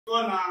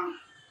before now,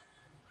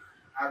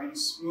 I've been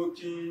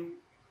smoking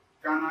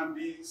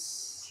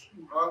cannabis,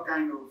 all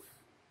kind of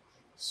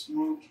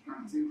smoke, you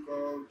can think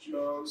of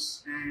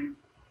drugs, and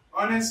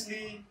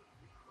honestly,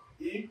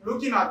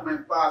 looking at my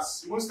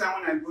past, most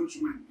time when I go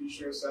through my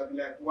pictures, I'll be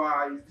like,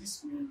 wow, is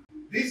this me?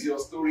 This your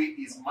story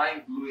is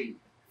mind-blowing.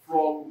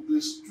 From the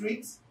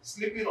street,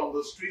 sleeping on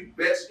the street,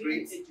 bed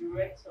street,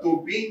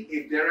 to being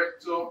a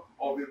director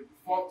of a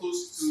photo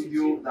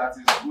studio that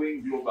is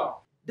going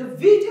global. The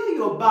video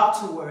you're about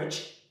to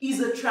watch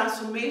is a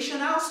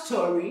transformational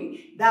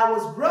story that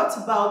was brought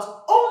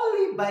about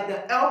only by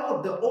the help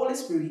of the Holy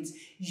Spirit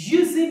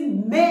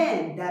using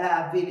men that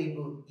are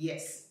available.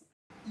 Yes.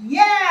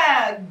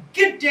 Yeah,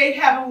 good day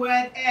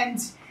everyone,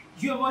 and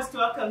you're most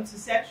welcome to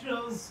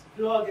Setro's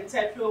vlog and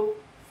Setro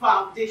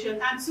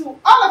Foundation, and to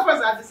all of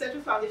us at the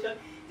Setro Foundation.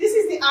 This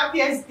is the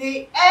happiest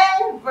day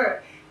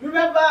ever.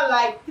 Remember,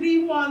 like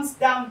 3 months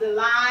down the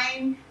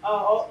line,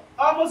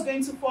 almost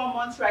going to 4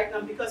 months right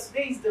now, because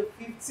today is the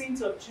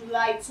 15th of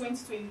July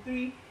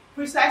 2023,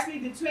 precisely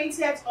the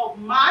 20th of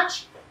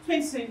March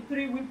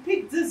 2023. We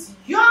picked this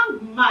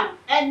young man,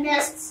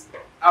 Ernest.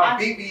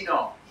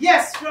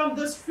 Yes, from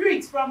the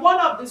streets, from one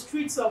of the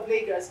streets of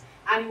Lagos,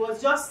 and he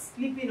was just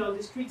sleeping on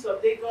the streets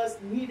of Lagos,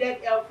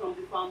 needed help from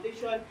the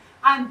foundation,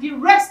 and the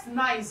rest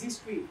now is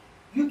history.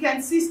 You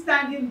can see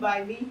standing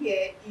by me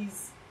here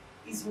is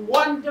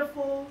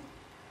wonderful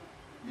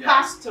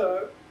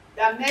pastor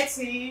that met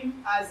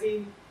him, as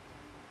in...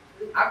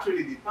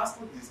 Actually, the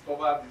pastor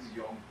discovered this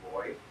young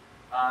boy,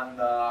 and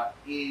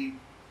he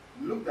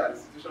looked at the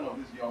situation of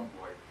this young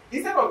boy.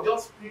 Instead of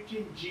just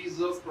preaching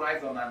Jesus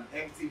Christ on an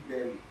empty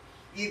belly,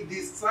 he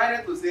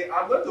decided to say,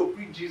 I'm going to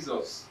preach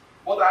Jesus,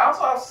 but I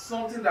also have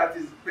something that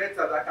is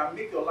better, that can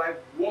make your life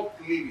worth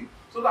living,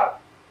 so that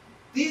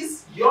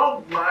this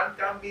young man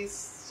can be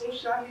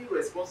socially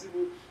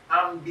responsible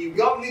and be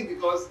godly,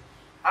 because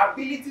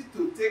ability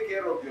to take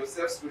care of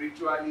yourself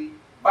spiritually,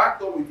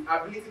 backed up with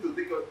ability to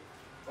take care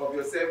of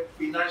yourself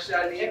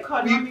financially,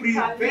 will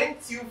prevent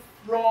you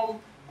from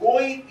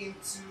going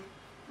into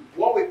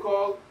what we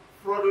call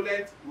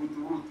fraudulent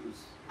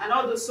recruiters. And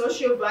all the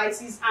social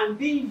vices, and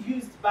being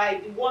used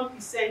by the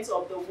 1%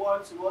 of the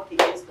world to work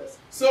against us.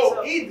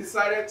 So he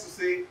decided to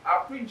say,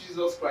 I preach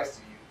Jesus Christ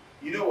to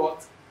you. You know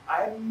what?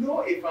 I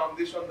know a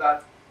foundation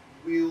that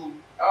will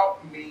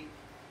help me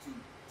to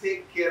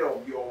take care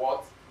of your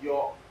what?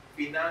 Your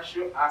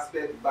financial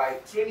aspect, by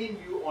training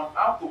you on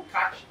how to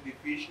catch the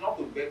fish, not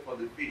to beg for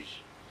the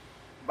fish.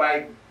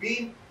 By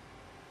being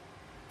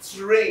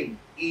trained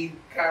in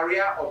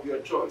career of your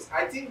choice.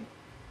 I think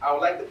I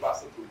would like the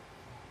pastor to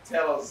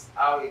tell us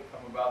how it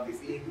come about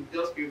this in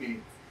just a few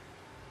minutes.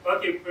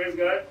 Okay, praise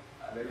God.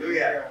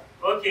 Hallelujah.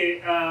 Okay,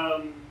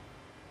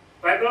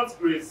 by God's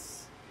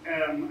grace,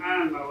 I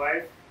and my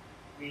wife,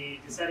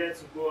 we decided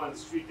to go on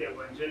street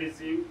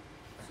evangelism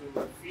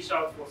to fish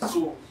out for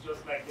souls,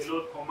 just like the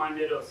Lord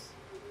commanded us.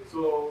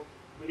 So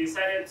we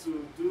decided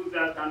to do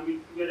that, and we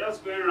were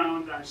just going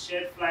around and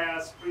shared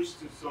flyers, preached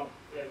to some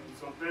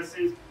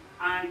persons,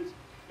 and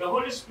the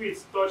Holy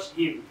Spirit touched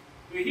him.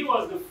 So he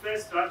was the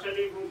first to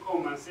actually even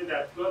come and say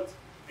that God,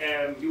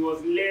 he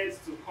was led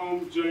to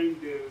come join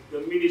the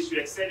ministry,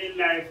 Excelling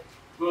Life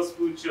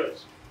Gospel Church,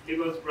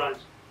 Lagos branch.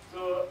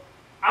 So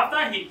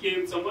after he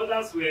came, some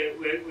others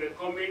were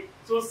coming.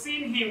 So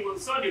seeing him, we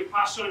saw the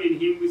passion in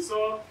him, we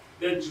saw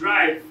the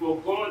drive for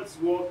God's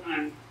work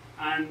and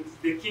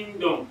the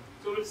kingdom.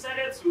 So we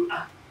decided to,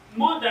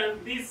 more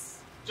than this,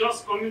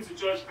 just coming to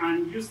church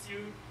and you still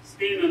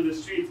staying on the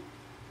street,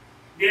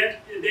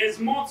 there's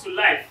more to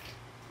life.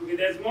 Okay,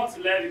 there's more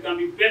to life. You can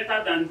be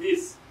better than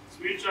this,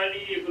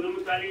 spiritually,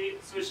 economically,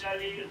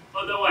 socially,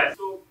 otherwise.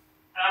 So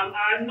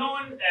I've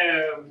known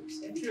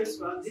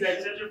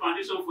Setro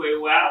Foundation for a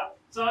while.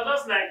 So I was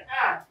just like,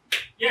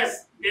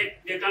 yes,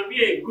 there can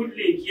be a good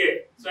link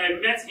here. So I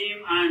met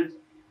him, and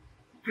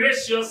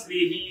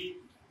graciously,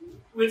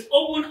 with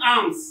open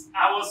arms,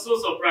 I was so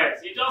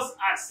surprised. He just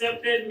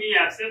accepted me,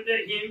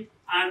 accepted him,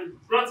 and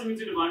brought him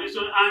into the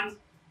foundation. And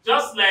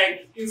just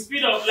like in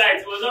speed of light,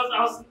 it was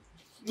just,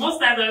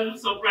 most times I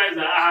was surprised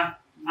that,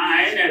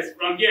 Ernest,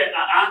 from here,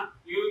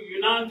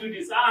 you now do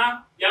this.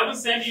 They haven't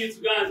sent you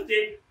to go and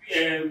take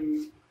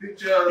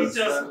pictures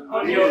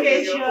on your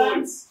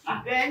phones,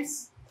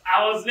 events.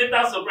 I was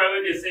later surprised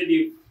when they said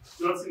they've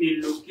gotten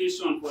a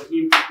location for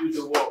him to do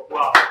the work.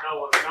 Wow,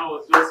 that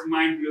was just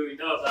mind blowing.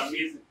 That was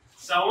amazing.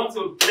 So I want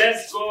to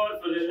bless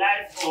God for the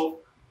life of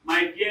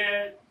my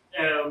dear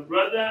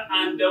brother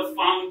and the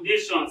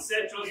foundation,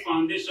 Setro's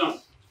Foundation.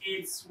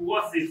 It's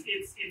worth it.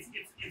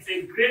 It's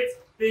a great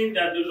thing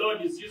that the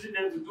Lord is using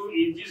them to do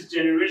in this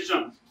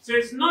generation. So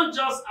it's not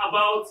just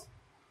about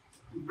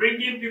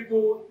bringing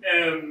people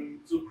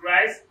to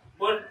Christ,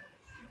 but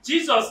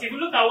Jesus, if you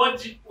look at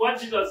what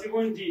Jesus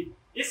even did,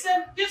 he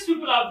said, these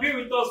people have been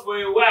with us for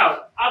a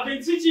while. I've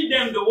been teaching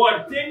them the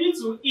word. They need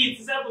to eat.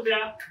 He said,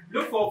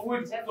 look for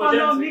food for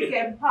them to eat.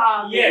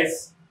 Empowerment.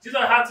 Yes. Jesus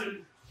had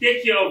to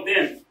take care of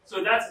them.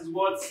 So that is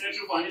what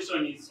Setro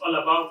Foundation is all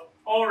about.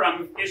 All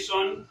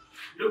ramification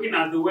looking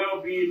at the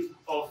well-being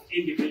of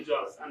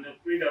individuals, and I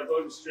pray that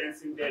God will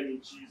strengthen them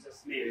in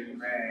Jesus' name.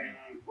 Amen.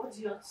 What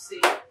do you have to say?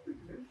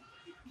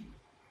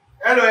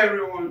 Hello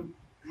everyone,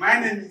 my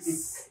name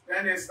is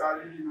Ernest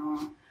Ali.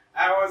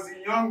 I was a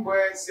young boy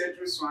at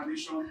Setro's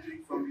Foundation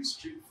picked from the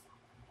street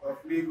of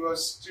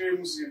Lagos 3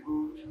 months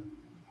ago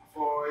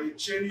for a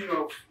training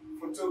of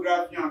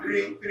photography and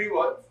Three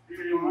what?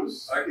 3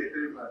 months. Okay,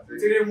 3 months.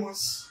 3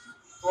 months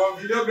for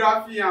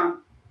videography and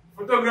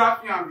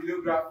photography and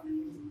videography.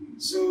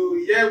 So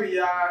here we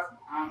are.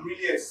 I'm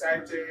really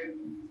excited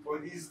for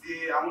this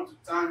day. I want to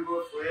thank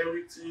God for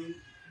everything.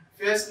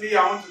 Firstly,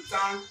 I want to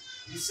thank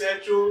the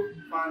Setro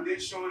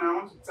Foundation. I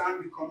want to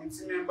thank the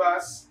committee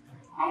members.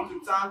 I want to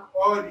thank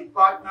all the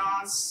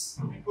partners,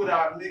 people that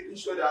are making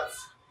sure that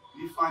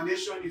the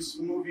foundation is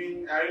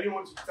moving. I really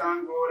want to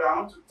thank God. I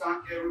want to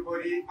thank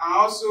everybody. And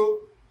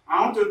also,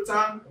 I want to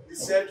thank the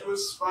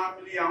Setro's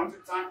family. I want to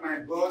thank my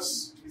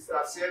boss,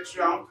 Mr.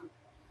 Setro. I want to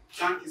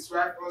thank his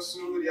wife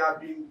also. They have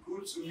been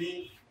good to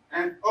me.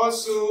 And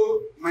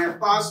also, my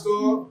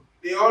pastor.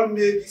 They all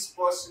made this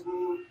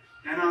possible.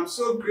 And I'm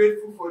so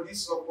grateful for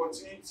this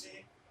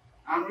opportunity.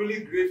 I'm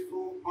really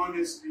grateful,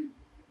 honestly.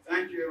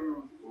 Thank you,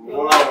 everyone.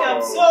 You're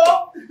welcome.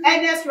 So,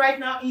 Ernest right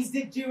now is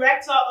the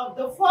director of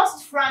the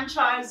first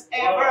franchise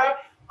ever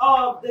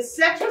of the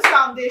Setro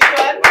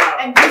Foundation,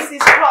 and this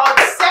is called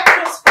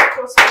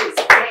Setrosvlog.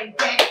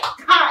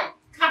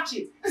 Catch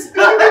it.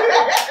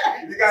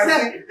 You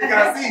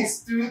can see his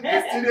studio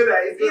that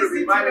he's going to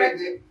be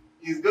managing.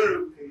 He's going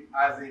to,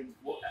 as in,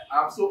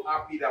 I'm so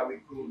happy that we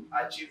could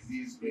achieve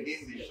this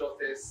within the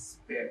shortest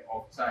span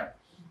of time.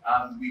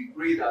 And we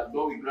pray that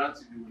God will grant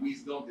you the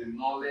wisdom, the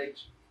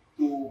knowledge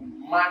to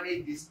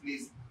manage this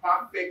place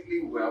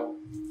perfectly well,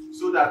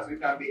 so that we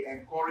can be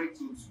encouraged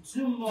to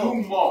do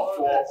more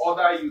for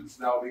other youths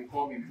that will be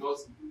coming.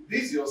 Because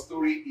this your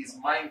story is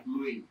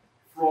mind-blowing.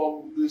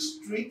 From the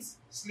street,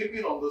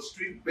 sleeping on the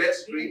street,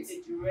 best street,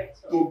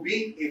 to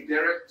being a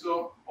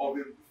director of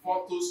a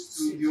photo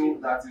studio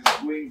that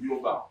is going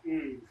global.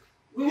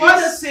 We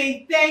want to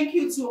say thank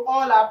you to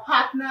all our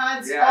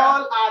partners,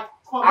 all our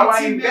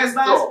committee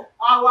members,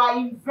 our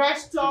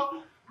investor.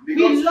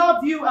 We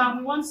love you, and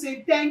we want to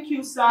say thank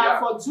you, sir,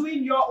 for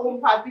doing your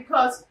own part,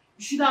 because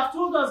you should have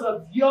told us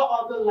of your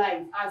other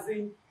life, as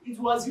in it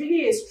was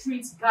really a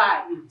street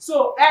guy.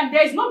 So, and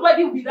there's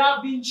nobody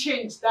without being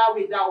changed that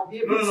way that will be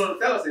able to. No,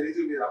 tell us a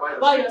little bit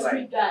about your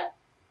street guy.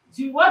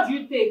 What do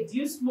you take? Do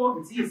you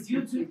smoke this? Do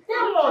you do?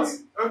 Tell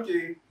us.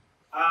 Okay.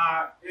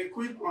 A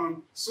quick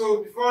one.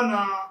 So before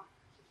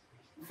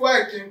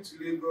I came to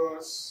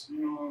Lagos,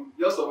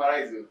 just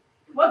summarize it.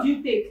 What do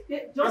you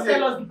take? Just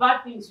tell us the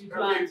bad things you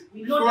do. And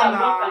we know that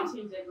God can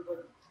change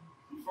everybody.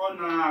 Before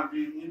now, I've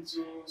been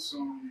into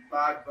some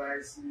bad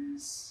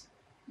vices,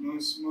 no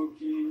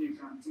smoking. You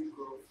can think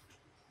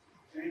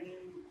of any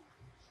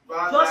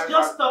bad.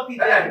 Just stop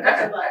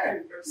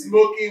it.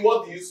 Smoking.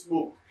 What do you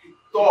smoke?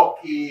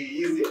 Talking.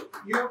 Is it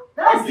you?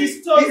 That's the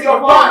story. It's your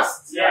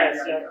past. Yes.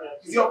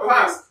 It's your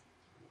past.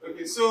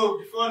 Okay. So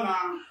before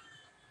now,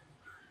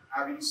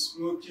 I've been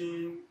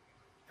smoking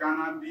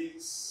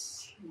cannabis.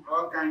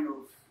 All kind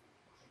of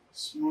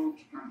smoke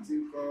you can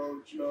think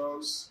of,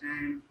 drugs,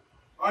 and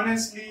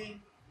honestly,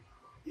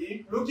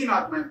 looking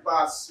at my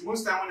past,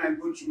 most time when I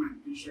go through my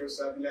pictures,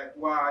 I'll be like,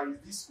 wow, is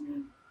this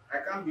me?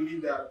 I can't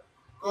believe that.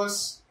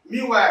 Because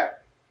meanwhile,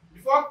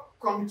 before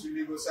coming to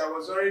Lagos, I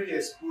was already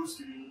exposed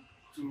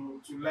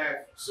to life.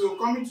 So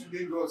coming to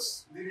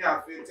Lagos really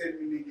affected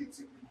me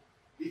negatively.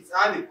 It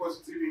had a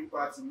positive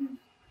impact on me.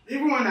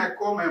 Even when I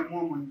call my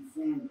mom on the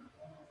phone,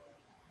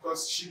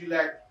 because she'd be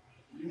like,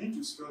 you need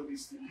to stop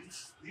this thing.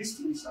 This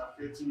thing is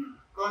affecting you.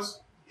 Because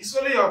it's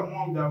only your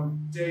mom that will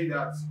tell you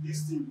that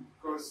this thing,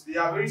 because they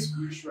are very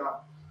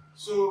spiritual.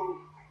 So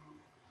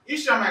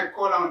each time I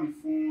call her on the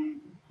phone,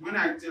 when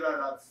I tell her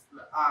that,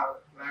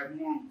 like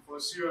mom, for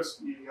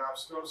seriously, I've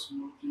stopped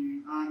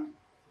smoking, and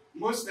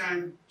most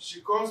time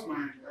she calls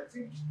my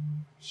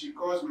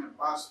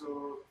pastor.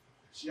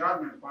 She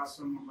has my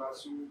pastor number,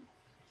 so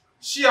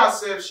she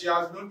herself, she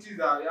has noticed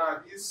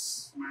that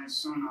this my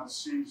son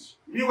has changed.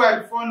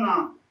 Meanwhile, before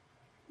now,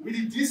 with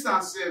the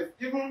distance,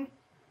 even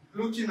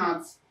looking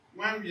at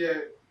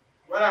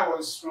when I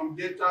was from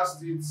Delta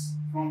State,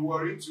 from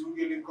Warri to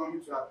Ugele,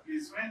 coming to her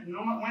place,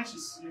 when she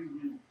sees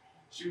me,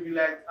 she'll be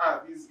like,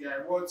 this guy.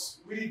 But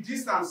with the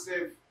distance,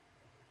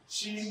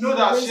 she know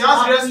that she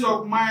has rest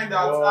of mind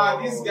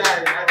that this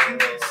guy, I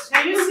think it's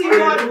can you see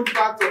what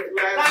part of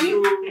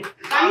life.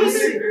 I'm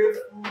really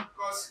grateful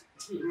because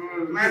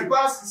my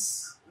past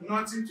is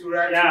nothing to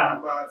write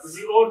about.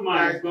 The old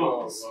man is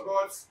gone.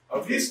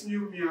 But this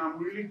new me, I'm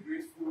really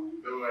grateful.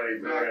 Don't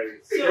worry.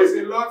 So there's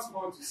a lot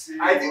more to say.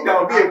 I think there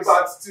will be a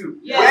part 2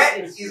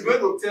 where he's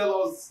going to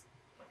tell us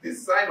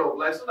this side of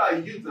life, so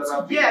that youth that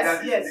are being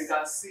they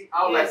can see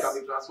how life can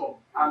be transformed.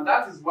 And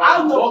that is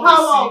why we want to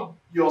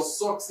see your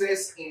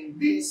success in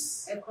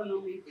this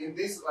economy, in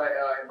this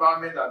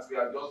environment that we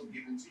are just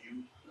giving to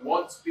you. We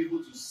want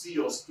people to see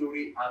your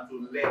story and to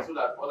learn, so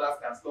that others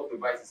can stop the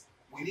vices.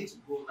 we need to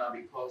go now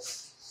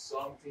because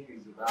something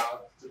is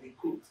about to be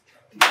cooked.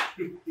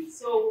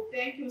 So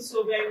thank you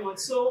so very much.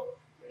 So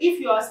if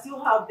you are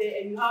still out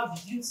there and you have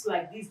youths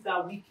like this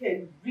that we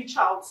can reach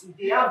out to,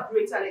 they have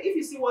great talent. If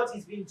you see what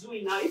he's been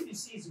doing now, if you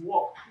see his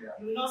work,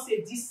 you will not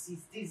say this is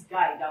this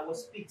guy that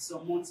was picked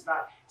some months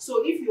back.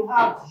 So if you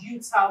have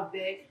youths out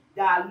there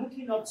that are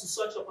looking up to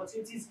such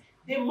opportunities,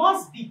 they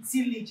must be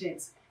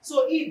diligent.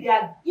 So if they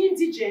are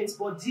indigent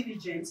but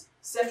diligent,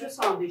 Setro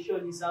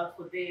Foundation is out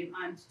for them,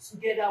 and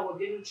together we're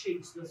going to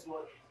change this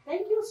world.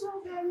 Thank you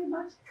so very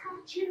much.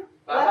 Catch you.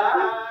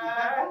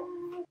 Bye.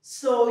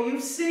 So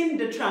you've seen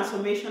the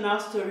transformational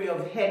story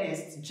of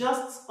Ernest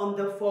just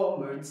under 4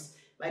 months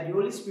by the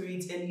Holy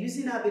Spirit and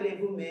using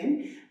available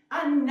men.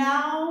 And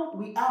now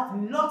we have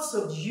lots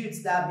of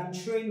youths that have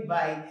been trained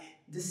by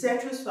the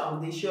Setro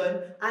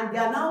Foundation, and they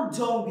are now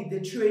done with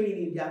the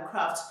training in their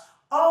craft.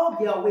 All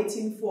they are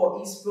waiting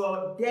for is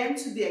for them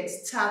to be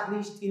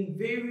established in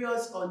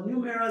various or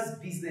numerous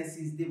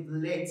businesses they've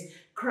learned,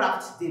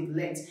 crafts they've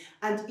learned.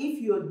 And if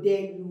you're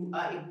there, you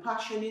are a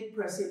passionate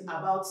person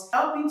about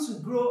helping to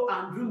grow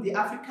and groom the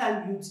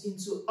African youth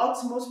into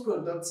utmost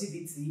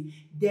productivity,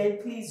 then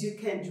please, you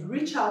can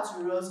reach out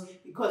to us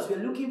because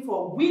we're looking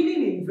for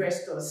willing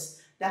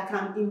investors that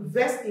can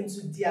invest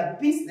into their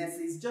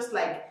businesses, just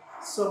like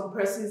some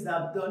persons that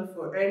have done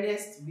for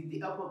Ernest with the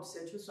help of the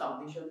Setro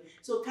Foundation.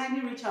 So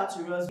kindly reach out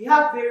to us. We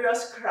have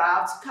various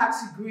crafts,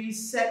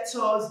 categories,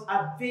 sectors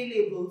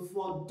available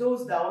for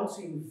those that want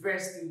to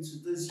invest into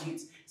those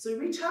youths. So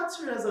reach out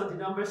to us on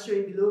the number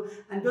showing below,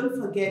 and don't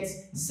forget,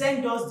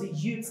 send us the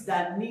youths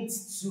that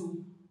needs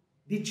to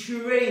be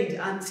trained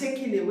and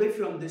taken away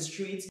from the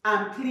streets.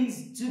 And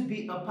please do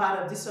be a part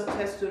of this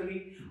success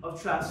story of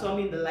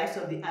transforming the lives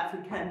of the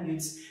African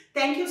youths.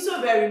 Thank you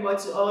so very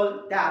much to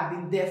all that have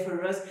been there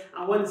for us.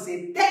 I want to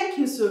say thank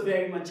you so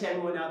very much,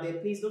 everyone out there.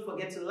 Please don't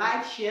forget to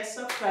like, share,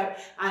 subscribe,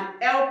 and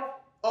help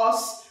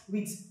us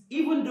with,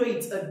 even though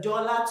it's $1,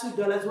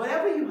 $2,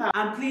 whatever you have.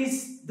 And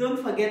please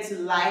don't forget to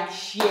like,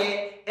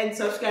 share, and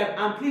subscribe.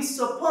 And please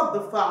support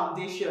the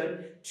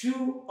foundation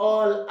through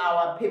all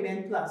our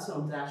payment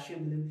platforms that are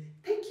shown below.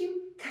 Thank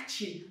you.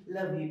 Catch you.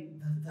 Love you.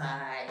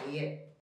 Bye-bye.